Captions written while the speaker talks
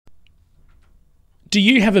Do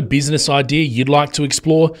you have a business idea you'd like to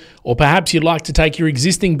explore? Or perhaps you'd like to take your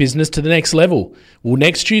existing business to the next level? Well,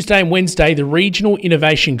 next Tuesday and Wednesday, the Regional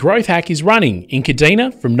Innovation Growth Hack is running in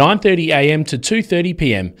Kadina from 9:30 a.m. to 2:30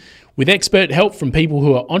 p.m. with expert help from people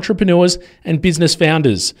who are entrepreneurs and business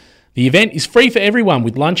founders. The event is free for everyone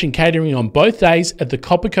with lunch and catering on both days at the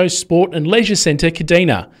Copper Coast Sport and Leisure Centre,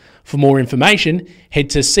 Kadina. For more information, head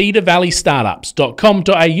to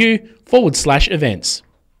cedarvalleystartups.com.au/events.